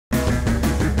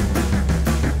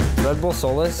Red Bull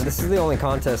Sōlus, this is the only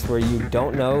contest where you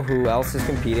don't know who else is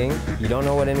competing. You don't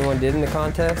know what anyone did in the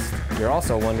contest. You're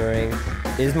also wondering,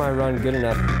 is my run good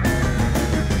enough?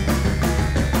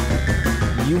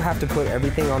 You have to put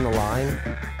everything on the line.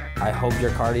 I hope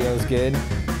your cardio is good,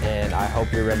 and I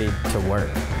hope you're ready to work.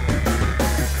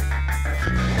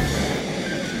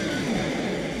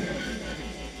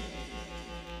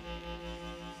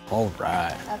 All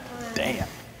right. Damn.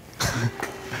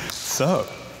 What's up?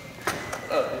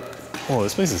 Oh,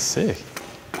 this place is sick.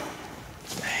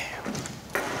 Damn.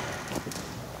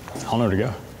 I don't know where to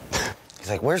go. He's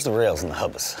like, where's the rails and the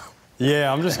hubs?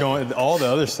 Yeah, I'm just going, all the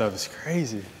other stuff is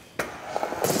crazy.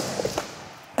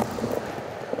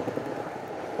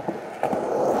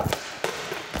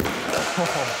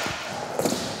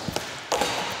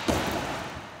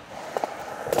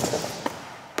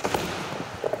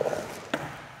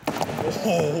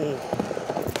 Oh.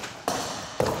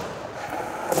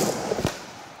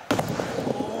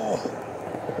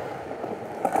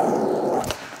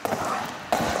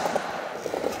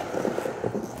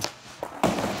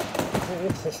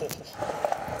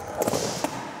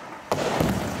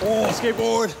 Oh,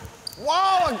 skateboard.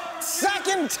 Whoa, a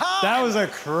second time! That was a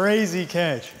crazy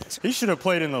catch. He should have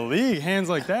played in the league, hands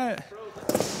like that.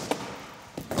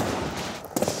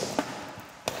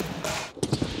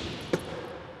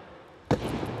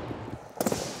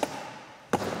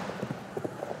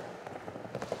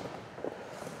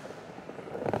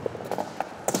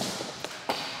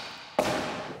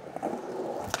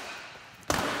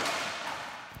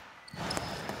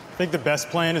 I think the best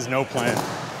plan is no plan.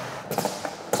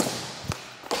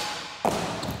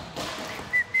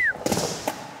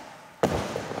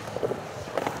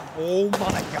 Oh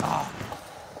my God.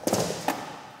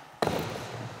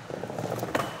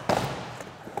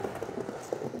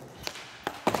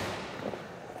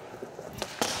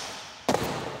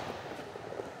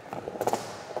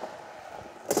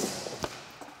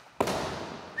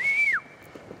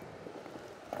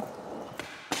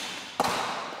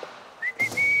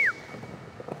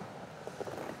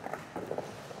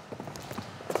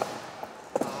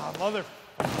 Mother.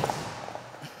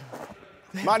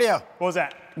 Maurio. What was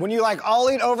that? When you like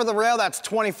ollied over the rail, that's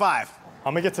 25.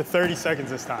 I'm gonna get to 30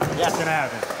 seconds this time. Yeah. It's gonna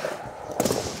happen.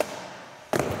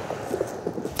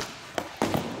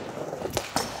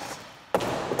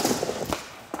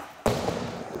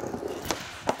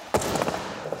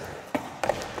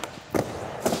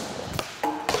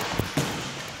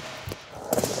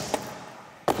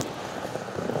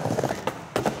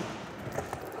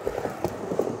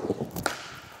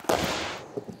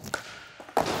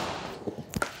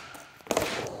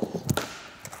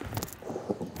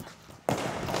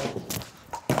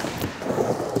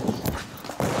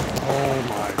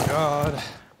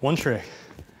 One trick.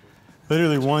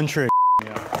 Literally one trick.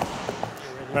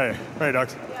 Yeah. Hey,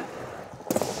 Ducks. Yeah.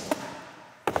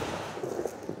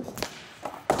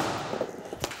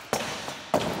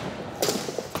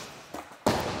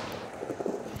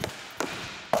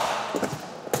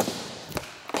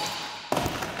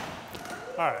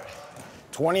 All right.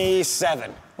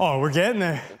 27. Oh, we're getting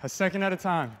there. A second at a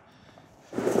time.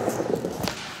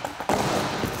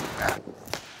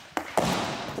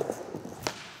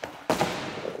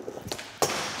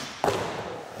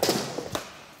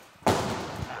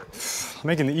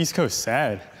 Making the East Coast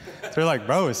sad. They're like,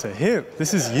 bro, it's a hip.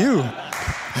 This is you.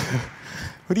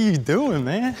 What are you doing,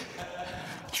 man?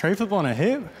 Tray flip on a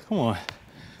hip? Come on.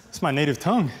 It's my native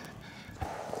tongue.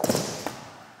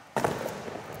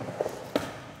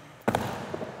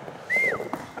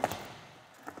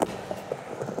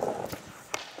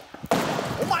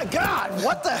 Oh my God,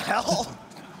 what the hell?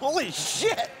 Holy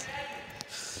shit.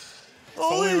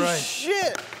 Holy right.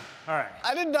 shit. All right.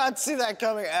 I did not see that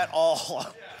coming at all.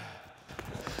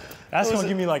 That's gonna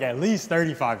give me like at least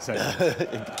 35 seconds.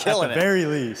 Killing at the very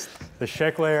least. The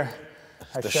Sheckler.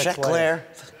 The Sheckler.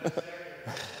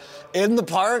 In the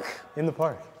park? In the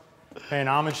park. Paying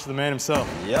homage to the man himself.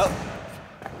 Yep.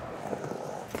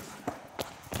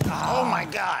 Oh my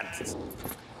God.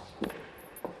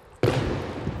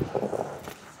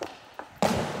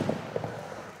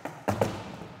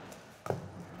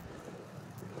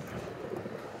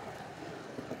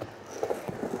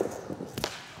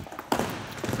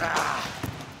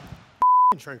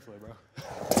 Tray flip, bro.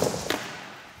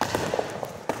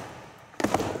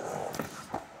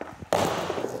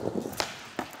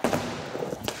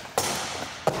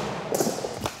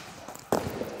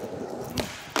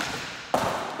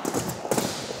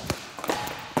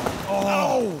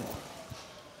 Oh!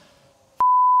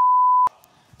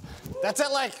 That's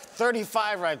at like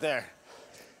 35 right there.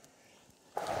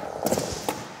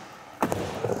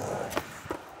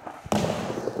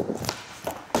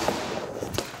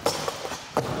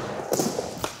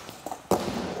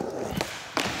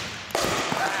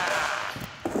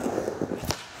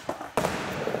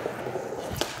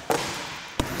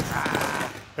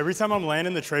 Every time I'm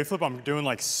landing the tray flip, I'm doing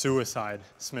like suicide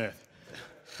Smith.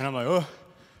 And I'm like, oh,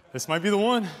 this might be the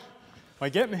one.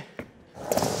 Might get me.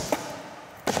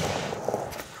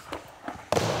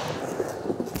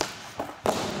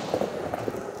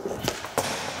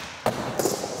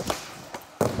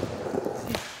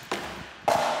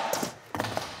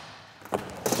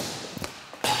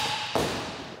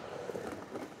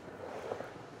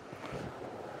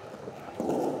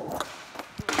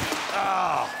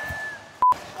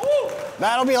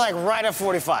 That'll be like right at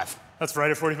 45. That's right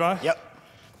at 45? Yep.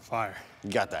 Fire. You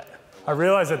got that. I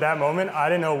realized at that moment, I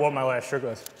didn't know what my last trick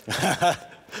was. I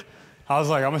was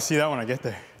like, I'm gonna see that when I get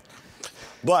there.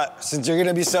 But since you're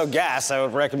gonna be so gassed, I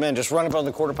would recommend just run up on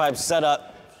the quarter pipe, set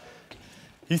up.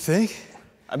 You think?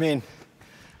 I mean,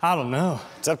 I don't know.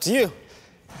 it's up to you.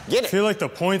 Get I it. feel like the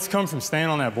points come from staying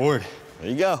on that board. There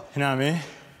you go. You know what I mean?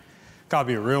 Gotta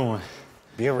be a real one.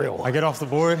 Be a real one. I get off the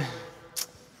board,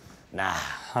 Nah.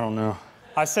 I don't know.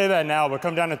 I say that now, but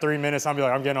come down to 3 minutes, I'll be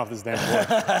like, I'm getting off this damn board.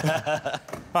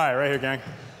 All right, right here, gang.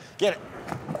 Get it.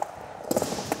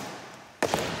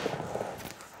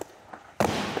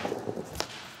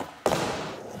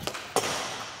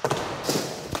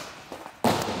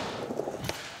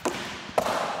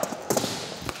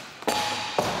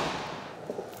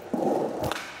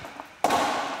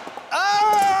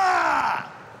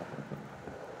 Ah!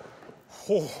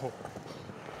 Oh.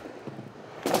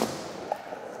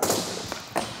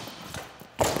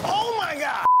 Oh my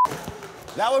God!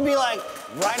 That would be like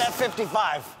right at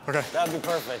 55. Okay. That would be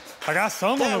perfect. I got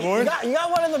some on Damn, the board. you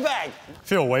got one in the bag.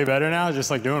 Feel way better now,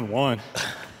 just like doing one.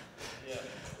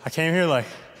 I came here like,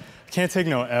 I can't take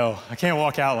no L. I can't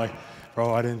walk out like,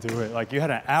 bro, I didn't do it. Like, you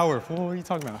had an hour, fool. What are you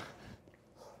talking about?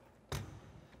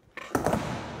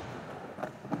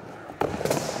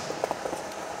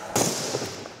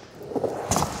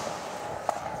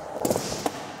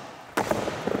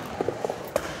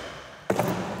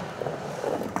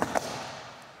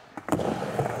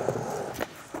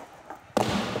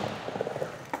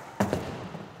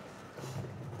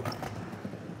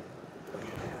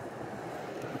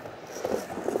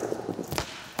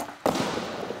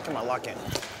 Come on, lock in.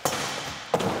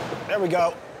 There we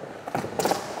go.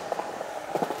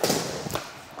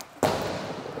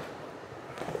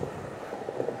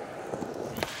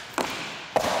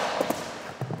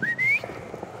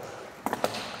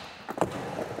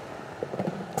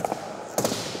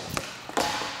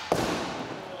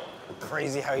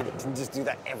 Crazy how you can just do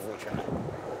that every try.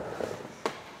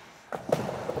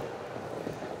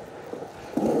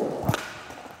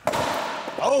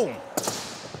 Boom!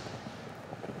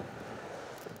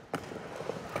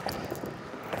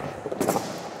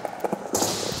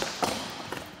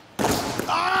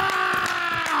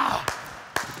 Ah!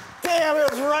 Damn,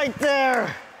 it was right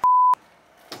there.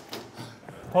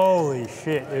 Holy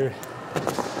shit, dude.